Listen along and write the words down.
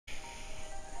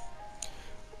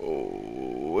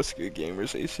What's good,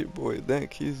 gamers? It's your boy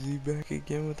thatkidzbusiness back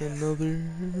again with another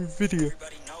video.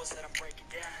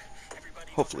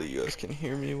 Hopefully you guys can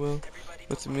hear me well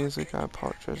with the music. I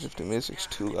apologize if the music's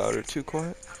too loud or too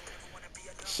quiet.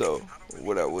 So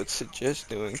what I would suggest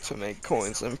doing to make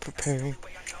coins and preparing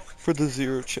for the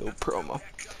Zero Chill promo.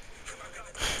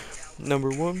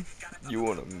 Number one, you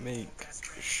want to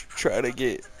try to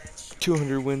get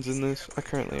 200 wins in this. I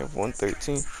currently have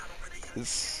 113.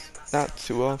 It's not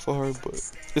too awful hard, but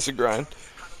it's a grind.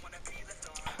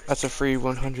 That's a free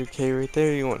 100k right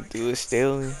there. You want to do this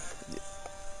daily.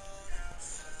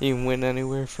 You can win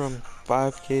anywhere from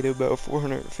 5k to about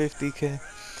 450k.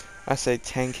 I say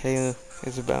 10k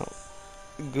is about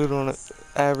good on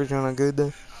average on a good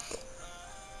day.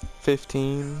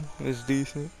 15 is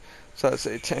decent. So I'd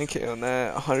say 10k on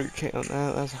that, 100k on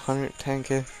that. That's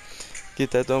 110k.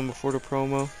 Get that done before the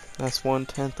promo. That's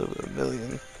 1/10 of a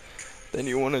million. Then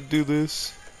you want to do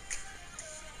this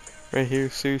right here,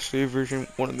 Series 3 version.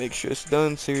 Want to make sure it's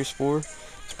done. Series 4,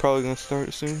 it's probably going to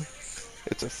start soon.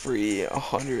 It's a free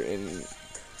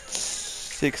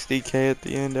 160k at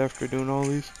the end after doing all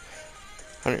these.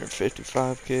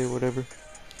 155k, whatever.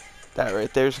 That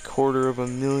right there's a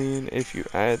 $250,000 if you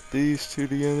add these two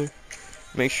together.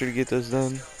 Make sure to get those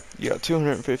done. You got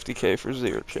 250k for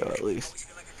Zero Chill at least.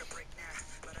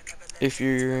 If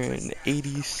you're an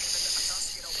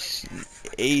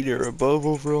 88 or above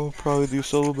overall, probably do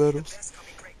solo battles.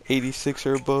 86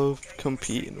 or above,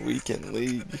 compete in weekend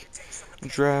league.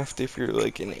 Draft if you're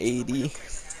like an 80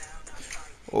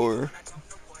 or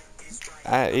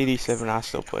at 87. I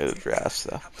still play the draft,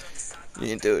 so you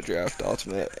can do a draft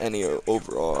ultimate any or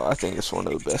overall. I think it's one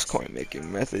of the best coin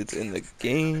making methods in the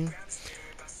game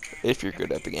if you're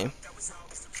good at the game.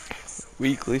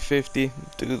 Weekly 50,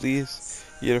 do these,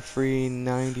 you get a free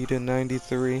 90 to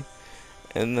 93,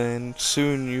 and then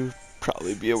soon you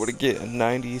probably be able to get a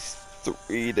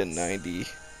 93 to 90,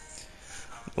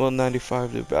 well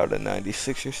 95 to about a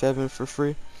 96 or 7 for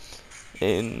free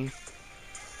in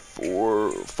 4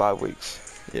 or 5 weeks.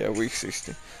 Yeah, week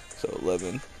 16. So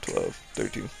 11, 12,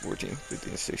 13, 14,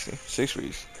 15, 16. 6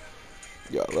 weeks.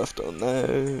 You got left on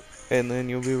that. And then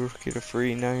you'll be able to get a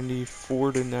free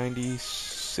 94 to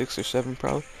 96 or 7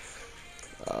 probably.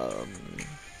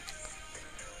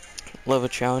 Level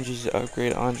challenges to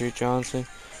upgrade Andre Johnson.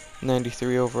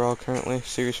 93 overall currently.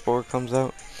 Series 4 comes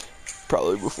out.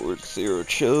 Probably before Zero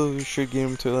Chill. You should get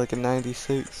him to like a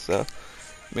 96. So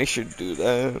make sure to do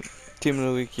that. Team of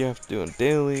the week you have to do on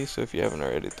daily. So if you haven't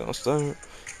already, don't start.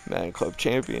 Madden Club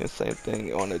Champion, same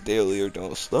thing on a daily or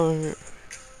don't start.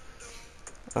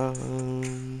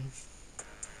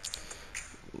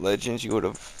 Legends, you would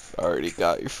have already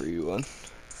got your free one.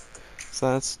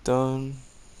 So that's done.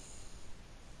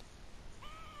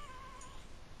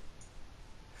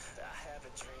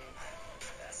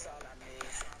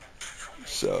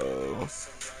 So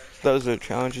those are the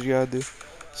challenges you gotta do.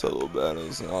 Solo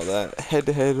battles and all that. Head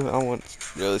to head, I wouldn't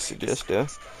really suggest that.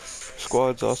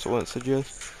 Squads also wouldn't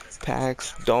suggest.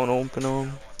 Packs, don't open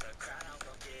them.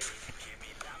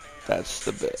 That's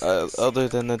the bit. Other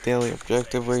than the daily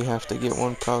objective where you have to get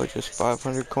one, probably just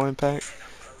 500 coin pack.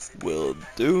 Will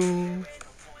do.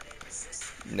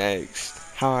 Next,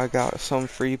 how I got some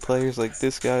free players like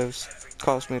this guy's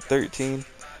cost me 13.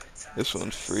 This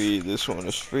one's free. This one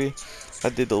is free. I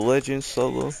did the Legends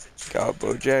solo. Got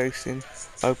Bo Jackson.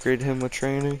 Upgraded him with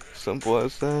training. Simple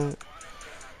as that.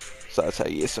 So that's how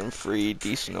you get some free,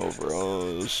 decent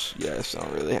overalls. Yes, I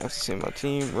don't really have to see my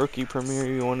team. Rookie Premier,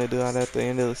 you want to do that at the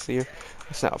end of this year.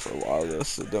 It's not for a while though,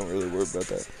 so don't really worry about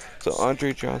that. So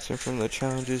Andre Johnson from the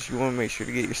challenges, you want to make sure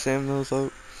to get your Sam Mills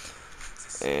up.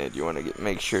 And you want to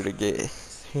make sure to get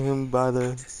him by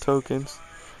the tokens,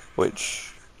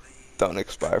 which don't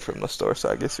expire from the store, so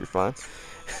I guess you're fine.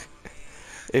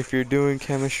 If you're doing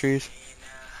chemistries,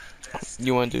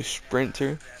 you want to do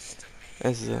Sprinter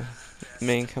as the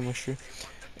main chemistry,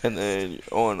 and then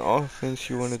on offense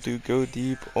you want to do go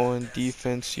deep. On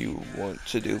defense you want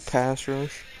to do pass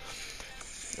rush.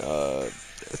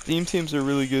 Theme teams are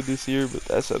really good this year, but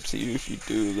that's up to you if you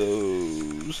do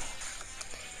those.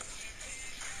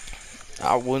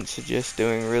 I wouldn't suggest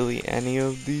doing really any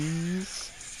of these,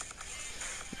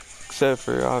 except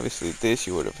for obviously this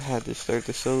you would have had to start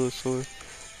the solo sword.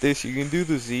 This you can do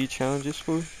the Z challenges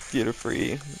for, get a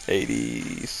free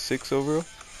 86 overall.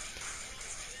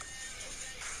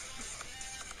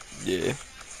 Yeah,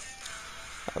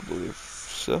 I believe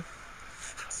so.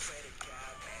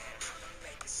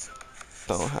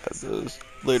 Don't have those.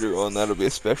 Later on, that'll be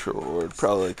a special reward.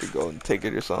 Probably like a golden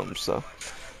ticket or something. So,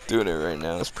 doing it right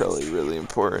now is probably really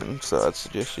important. So, I'd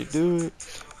suggest you do it.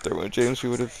 Derwin James,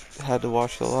 you would have had to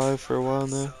watch the live for a while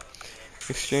now.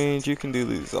 exchange. You can do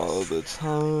these all the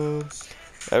time.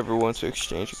 Ever want to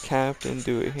exchange a captain,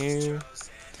 do it here.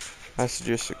 I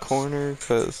suggest a corner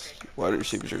because wide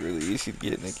receivers are really easy to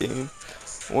get in the game.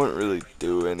 I wouldn't really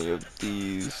do any of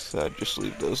these. I'd just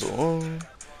leave those alone.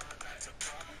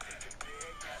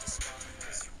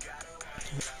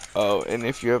 Oh, and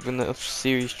if you have enough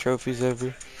series trophies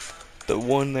ever, the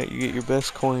one that you get your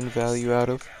best coin value out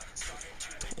of,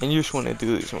 and you just want to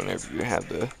do this whenever you have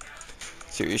the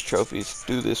series trophies,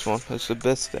 do this one. It's the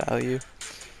best value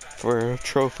for a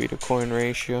trophy to coin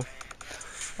ratio.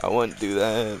 I wouldn't do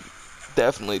that.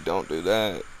 Definitely don't do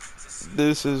that.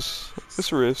 It's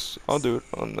a risk. I'll do it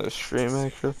on the stream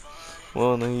actually.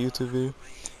 Well, on the YouTube video.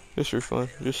 Just for fun.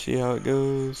 Just see how it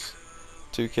goes.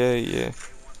 2K, yeah.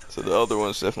 So the other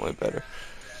one's definitely better.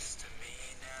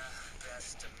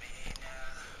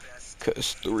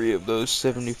 Cause 3 of those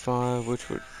 75, which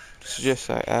would suggest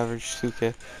I average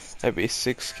 2K. That'd be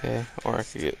 6K, or I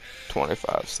could get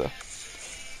 25, so.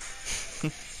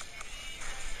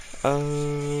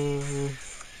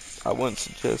 I wouldn't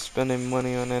suggest spending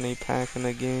money on any pack in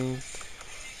the game.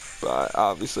 But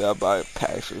obviously I buy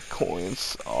packs with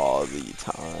coins all the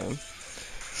time.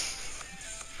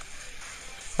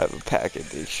 I have a pack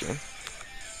addiction.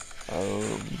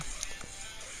 I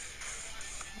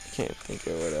can't think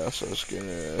of what else I was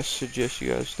gonna suggest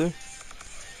you guys do.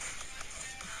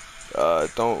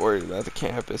 Don't worry about the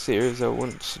campus series. I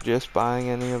wouldn't suggest buying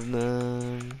any of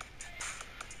them.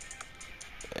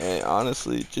 And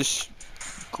honestly, just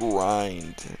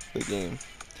grind the game.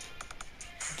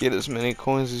 Get as many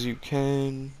coins as you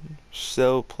can.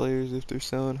 Sell players if they're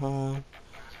selling high.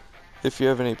 If you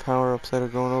have any power-ups that are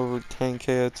going over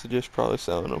 10K, I'd suggest probably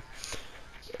selling them.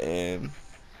 And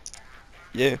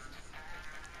yeah,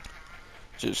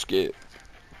 just get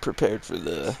prepared for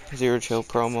the Zero Chill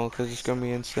promo because it's gonna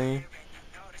be insane.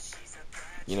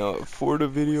 You know, for the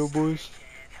video, boys,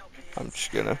 I'm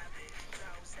just gonna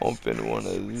open one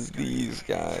of these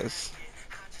guys.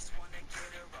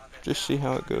 Just see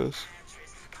how it goes.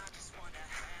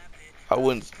 I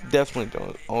wouldn't, definitely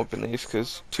don't open these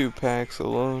because 2 packs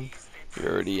alone,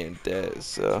 you're already in debt.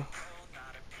 So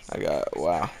I got,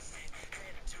 wow,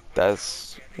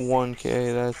 that's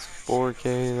 1K, that's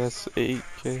 4K, that's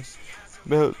 8K,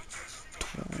 about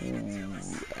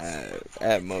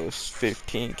at most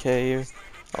 15K.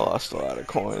 I lost a lot of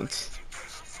coins.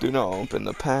 Do not open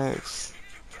the packs.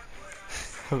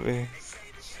 I mean,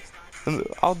 and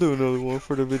I'll do another one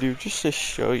for the video just to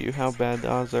show you how bad the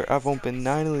odds are. I've opened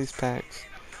 9 of these packs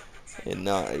and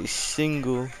not a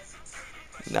single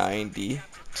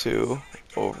 92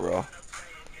 overall.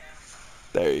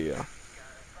 There you go.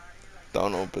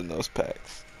 Don't open those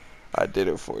packs. I did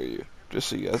it for you, just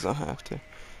so you guys don't have to.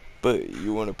 But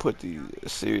you want to put the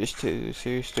Series 2,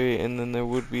 Series 3, and then there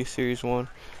would be Series 1.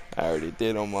 I already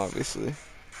did them, obviously.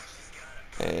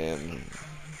 And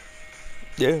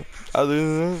yeah, other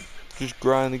than that, just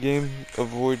grind the game,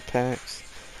 avoid packs.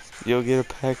 You'll get a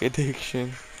pack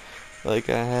addiction like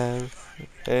I have.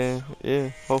 And yeah,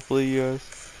 hopefully you guys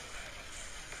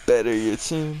better your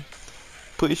team.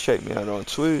 Please check me out on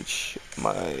Twitch.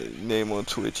 My name on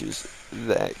Twitch is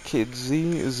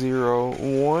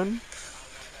thatkidzbusiness.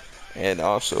 And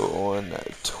also on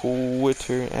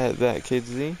Twitter at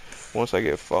thatkidz. Once I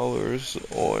get followers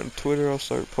on Twitter, I'll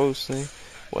start posting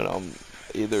when I'm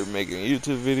either making a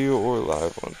YouTube video or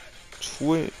live on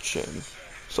Twitch and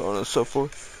so on and so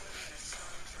forth.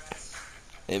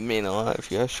 It means a lot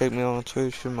if you guys check me out on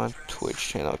Twitch, and my Twitch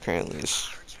channel currently is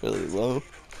really low.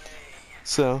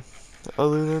 So,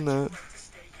 other than that,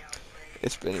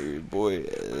 it's been your boy,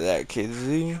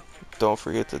 thatkidzbusiness. Don't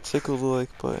forget to tickle the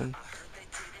like button.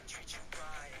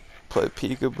 Play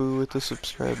peekaboo with the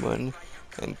subscribe button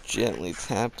and gently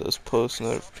tap those post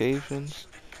notifications.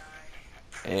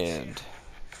 And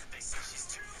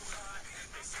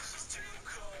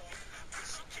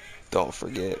don't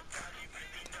forget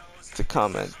to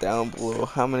comment down below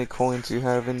how many coins you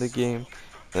have in the game,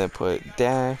 and then put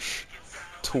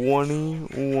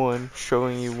 -21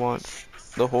 showing you watched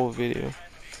the whole video,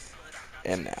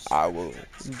 and I will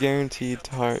guarantee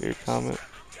to heart your comment.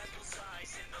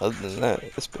 Other than that,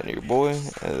 it's been your boy,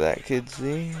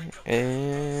 thatkidzbusiness,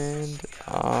 and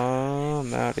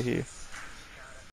I'm out of here.